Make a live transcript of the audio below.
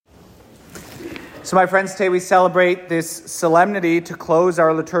So my friends, today we celebrate this solemnity to close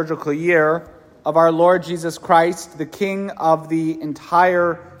our liturgical year of our Lord Jesus Christ, the King of the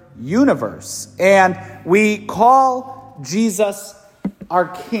entire universe. And we call Jesus our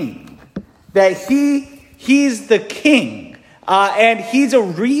King, that he's the King, and he's a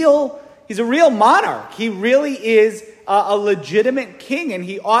real monarch. He really is a legitimate king, and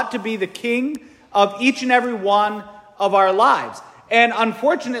he ought to be the king of each and every one of our lives. And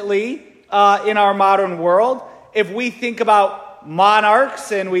unfortunately, in our modern world, if we think about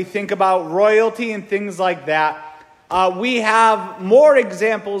monarchs and we think about royalty and things like that, we have more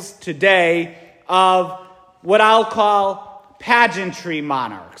examples today of what I'll call pageantry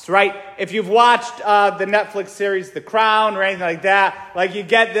monarchs, right? If you've watched the Netflix series The Crown or anything like that, like you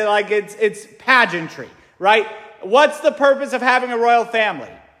get the, like it's pageantry, right? What's the purpose of having a royal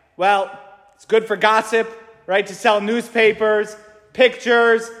family? Well, it's good for gossip, right? To sell newspapers,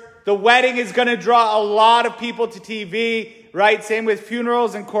 pictures. The wedding is going to draw a lot of people to TV, right? Same with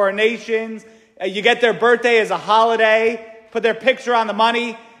funerals and coronations. You get their birthday as a holiday, put their picture on the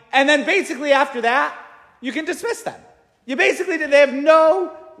money, and then basically after that, you can dismiss them. They have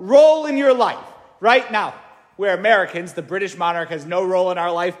no role in your life, right? Now, we're Americans. The British monarch has no role in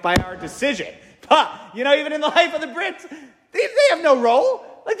our life by our decision. But, even in the life of the Brits, they have no role.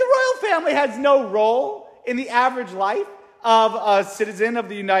 Like the royal family has no role in the average life of a citizen of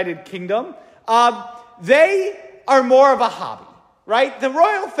the United Kingdom. They are more of a hobby, right? The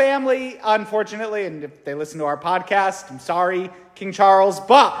royal family, unfortunately, and if they listen to our podcast, I'm sorry, King Charles,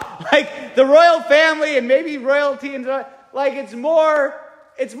 but like the royal family and maybe royalty, and like it's more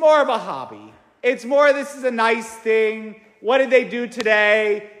of a hobby. It's more, this is a nice thing. What did they do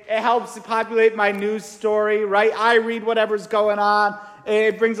today? It helps to populate my news story, right? I read whatever's going on.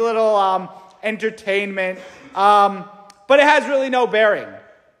 It brings a little entertainment. But it has really no bearing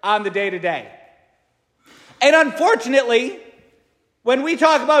on the day-to-day. And unfortunately, when we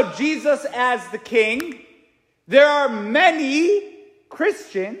talk about Jesus as the King, there are many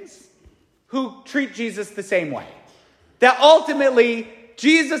Christians who treat Jesus the same way. That ultimately,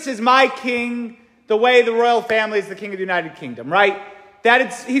 Jesus is my King the way the royal family is the King of the United Kingdom, right?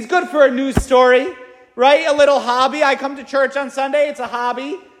 He's good for a news story, right? A little hobby. I come to church on Sunday. It's a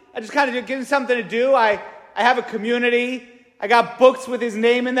hobby. I just kind of give him something to do. I have a community. I got books with his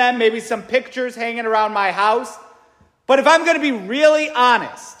name in them, maybe some pictures hanging around my house. But if I'm going to be really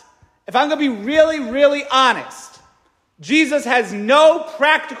honest, really honest, Jesus has no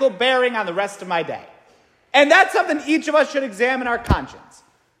practical bearing on the rest of my day. And that's something each of us should examine our conscience.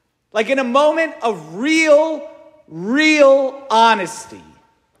 Like in a moment of real honesty,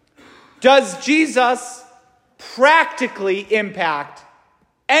 does Jesus practically impact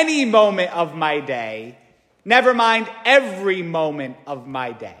any moment of my day? Never mind every moment of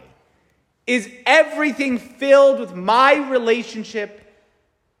my day. Is everything filled with my relationship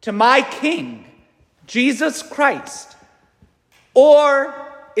to my King, Jesus Christ? Or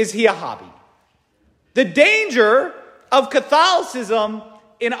is he a hobby? The danger of Catholicism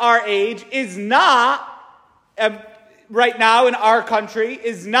in our age is not, right now in our country,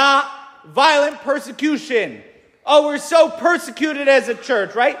 is not violent persecution. Oh, we're so persecuted as a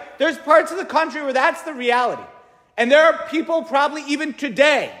church, right? There's parts of the country where that's the reality. And there are people probably even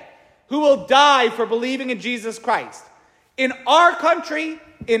today who will die for believing in Jesus Christ. In our country,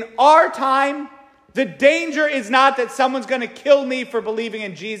 in our time, the danger is not that someone's going to kill me for believing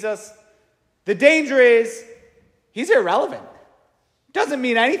in Jesus. The danger is he's irrelevant. Doesn't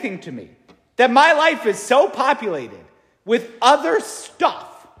mean anything to me. That my life is so populated with other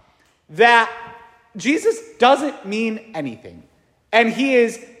stuff that Jesus doesn't mean anything. And he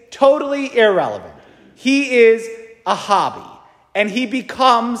is totally irrelevant. He is a hobby. And he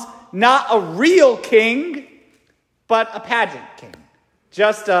becomes not a real king, but a pageant king.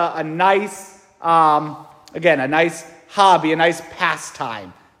 Just a nice, a nice hobby, a nice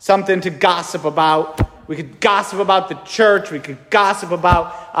pastime. Something to gossip about. We could gossip about the church. We could gossip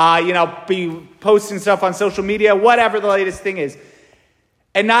about, be posting stuff on social media, whatever the latest thing is.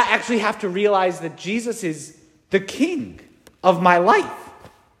 And not actually have to realize that Jesus is the King of my life.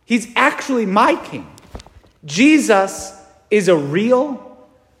 He's actually my King. Jesus is a real,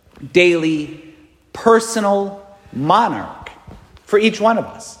 daily, personal monarch for each one of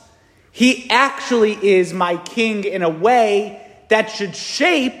us. He actually is my King in a way that should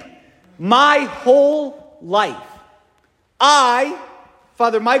shape my whole life. I,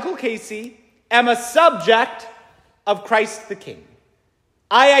 Father Michael Casey, am a subject of Christ the King.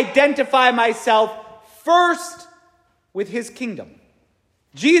 I identify myself first with his kingdom.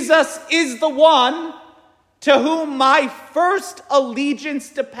 Jesus is the one to whom my first allegiance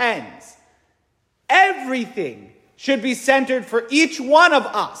depends. everything should be centered for each one of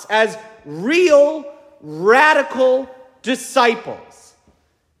us as real, radical disciples.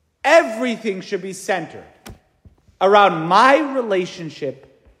 Everything should be centered around my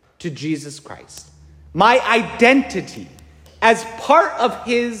relationship to Jesus Christ, my identity as part of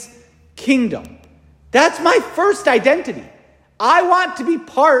his kingdom. That's my first identity. I want to be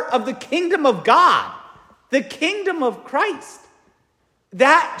part of the kingdom of God, the kingdom of Christ.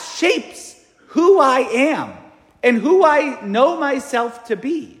 That shapes who I am and who I know myself to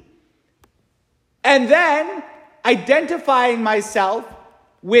be. And then identifying myself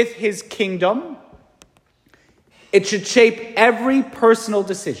with his kingdom, it should shape every personal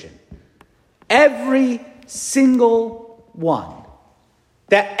decision, every single one.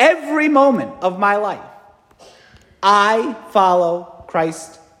 That every moment of my life, I follow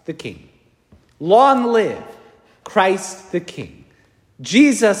Christ the King. Long live Christ the King.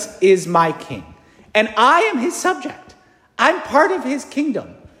 Jesus is my King, and I am his subject. I'm part of his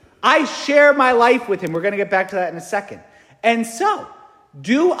kingdom. I share my life with him. We're going to get back to that in a second. And so,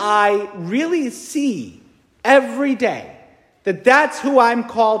 do I really see every day that that's who I'm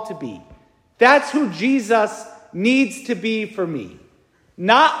called to be? That's who Jesus needs to be for me.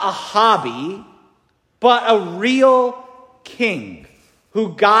 Not a hobby, but a real king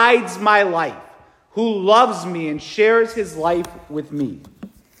who guides my life, who loves me and shares his life with me.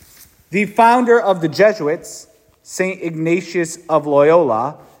 The founder of the Jesuits, St. Ignatius of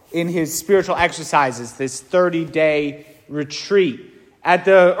Loyola, in his spiritual exercises, this 30-day retreat,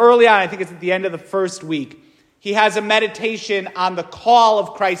 early on, I think it's at the end of the first week, he has a meditation on the call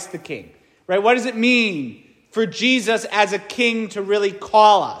of Christ the King. Right? What does it mean for Jesus as a king to really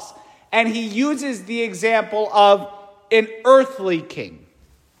call us? And he uses the example of an earthly king.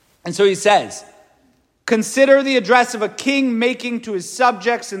 And so he says, consider the address of a king making to his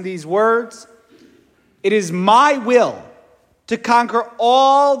subjects in these words, "It is my will to conquer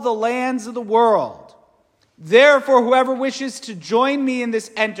all the lands of the world. Therefore, whoever wishes to join me in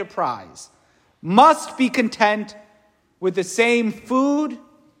this enterprise must be content with the same food,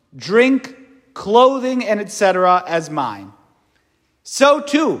 drink, clothing, and etc. as mine. So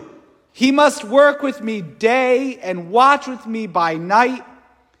too, he must work with me day and watch with me by night,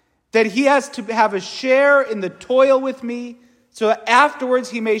 that he has to have a share in the toil with me, so that afterwards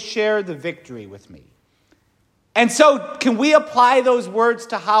he may share the victory with me." And so, can we apply those words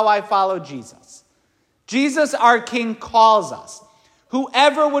to how I follow Jesus? Jesus, our King, calls us.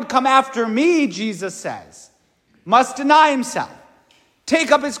 Whoever would come after me, Jesus says, must deny himself, take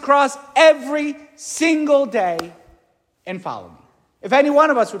up his cross every single day, and follow me. If any one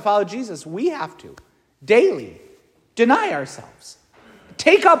of us would follow Jesus, we have to daily deny ourselves.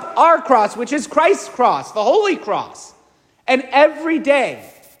 Take up our cross, which is Christ's cross, the holy cross, and every day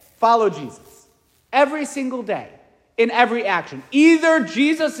follow Jesus. Every single day, in every action. Either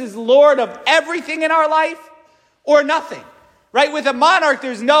Jesus is Lord of everything in our life or nothing. Right? With a monarch,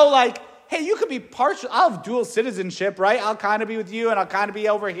 there's no hey, you could be partial. I'll have dual citizenship, right? I'll kind of be with you and I'll kind of be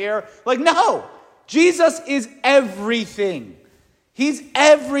over here. No. Jesus is everything. He's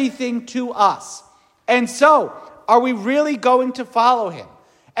everything to us. And so, are we really going to follow him?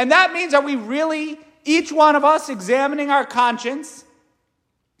 And that means, are we really, each one of us, examining our conscience?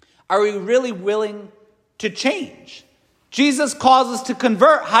 Are we really willing to change? Jesus calls us to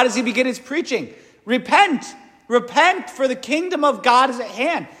convert. How does he begin his preaching? Repent. Repent, for the kingdom of God is at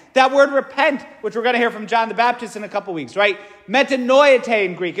hand. That word repent, which we're going to hear from John the Baptist in a couple weeks, right? Metanoite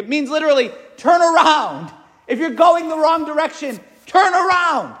in Greek. It means literally turn around. If you're going the wrong direction, turn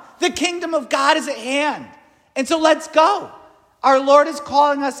around. The kingdom of God is at hand. And so let's go. Our Lord is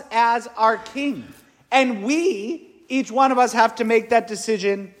calling us as our King. And we, each one of us, have to make that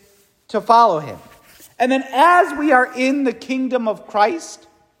decision to follow him. And then as we are in the kingdom of Christ,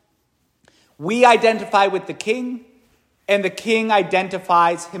 we identify with the King, and the King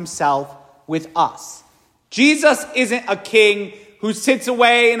identifies himself with us. Jesus isn't a king who sits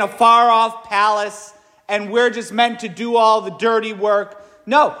away in a far-off palace and we're just meant to do all the dirty work.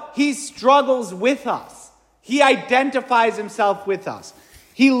 No, he struggles with us. He identifies himself with us.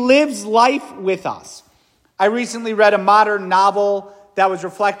 He lives life with us. I recently read a modern novel that was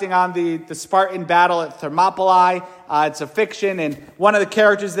reflecting on the Spartan battle at Thermopylae. It's a fiction, and one of the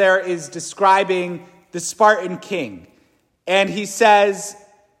characters there is describing the Spartan king. And he says,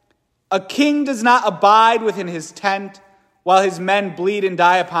 "A king does not abide within his tent while his men bleed and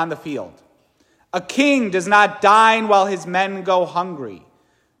die upon the field. A king does not dine while his men go hungry,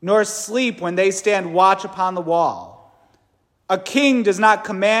 nor sleep when they stand watch upon the wall. A king does not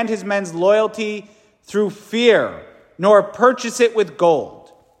command his men's loyalty through fear, nor purchase it with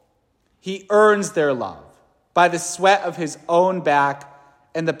gold. He earns their love by the sweat of his own back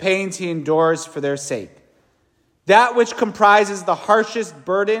and the pains he endures for their sake. That which comprises the harshest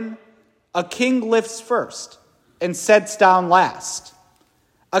burden, a king lifts first and sets down last.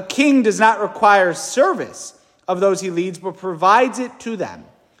 A king does not require service of those he leads, but provides it to them.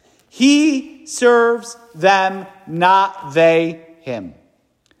 He serves them, not they him.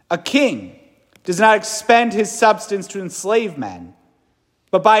 A king does not expend his substance to enslave men,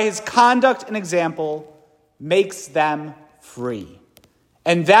 but by his conduct and example makes them free.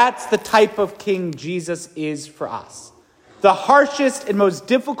 And that's the type of king Jesus is for us. The harshest and most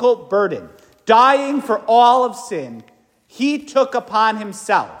difficult burden, dying for all of sin, he took upon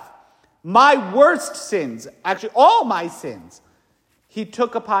himself. My worst sins, actually all my sins, he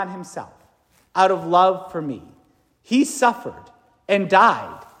took upon himself out of love for me. He suffered and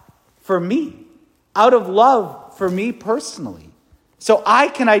died for me out of love for me personally. So I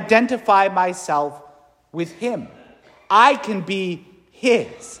can identify myself with him. I can be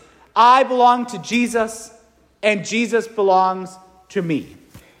his. I belong to Jesus, and Jesus belongs to me.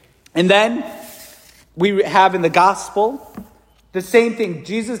 And then we have in the gospel the same thing.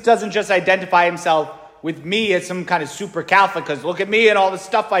 Jesus doesn't just identify himself with me as some kind of super Catholic, because look at me and all the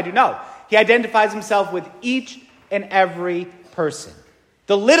stuff I do. No, he identifies himself with each and every person.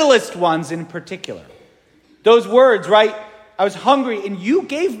 The littlest ones in particular. Those words, right? I was hungry and you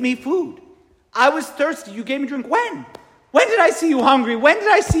gave me food. I was thirsty. You gave me drink. When? When did I see you hungry? When did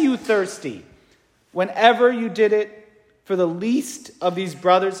I see you thirsty? Whenever you did it for the least of these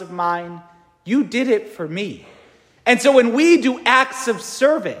brothers of mine, you did it for me. And so when we do acts of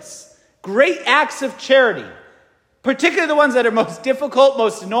service, great acts of charity, particularly the ones that are most difficult,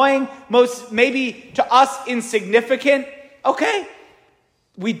 most annoying, most maybe to us insignificant, okay,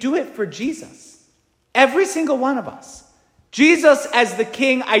 we do it for Jesus. Every single one of us. Jesus, as the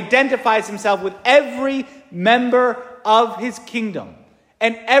king, identifies himself with every member of his kingdom.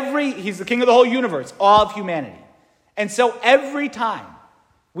 And he's the king of the whole universe, all of humanity. And so every time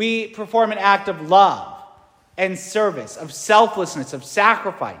we perform an act of love and service, of selflessness, of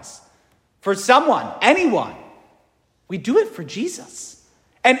sacrifice for someone, anyone, we do it for Jesus.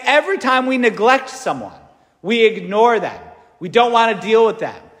 And every time we neglect someone, we ignore them, we don't want to deal with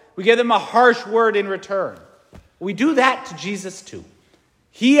them, we give them a harsh word in return, we do that to Jesus too.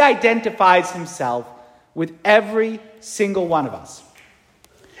 He identifies himself with every single one of us.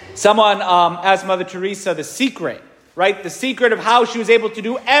 Someone asked Mother Teresa the secret, right? The secret of how she was able to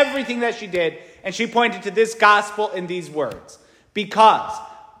do everything that she did. And she pointed to this gospel in these words. Because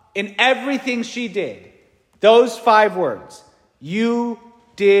in everything she did, those 5 words, you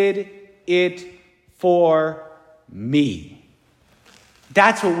did it for me.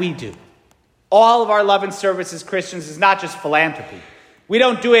 That's what we do. All of our love and service as Christians is not just philanthropy. We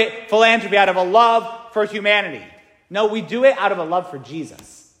don't do philanthropy out of a love for humanity. No, we do it out of a love for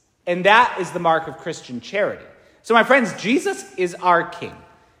Jesus. And that is the mark of Christian charity. So my friends, Jesus is our king.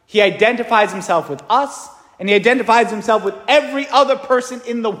 He identifies himself with us, and he identifies himself with every other person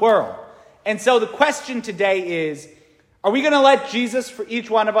in the world. And so the question today is, are we going to let Jesus, for each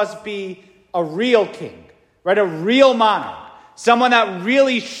one of us, be a real king, right? A real monarch, someone that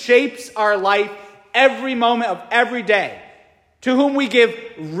really shapes our life every moment of every day, to whom we give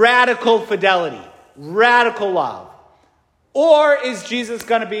radical fidelity, radical love? Or is Jesus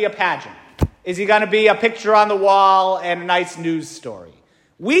going to be a pageant? Is he going to be a picture on the wall and a nice news story?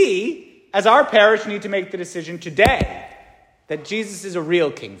 We, as our parish, need to make the decision today that Jesus is a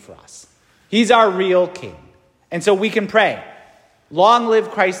real king for us. He's our real king. And so we can pray, long live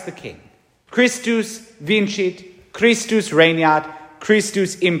Christ the King. Christus vincit, Christus regnat,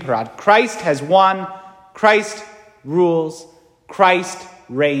 Christus imperat. Christ has won, Christ rules, Christ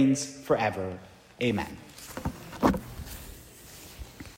reigns forever. Amen.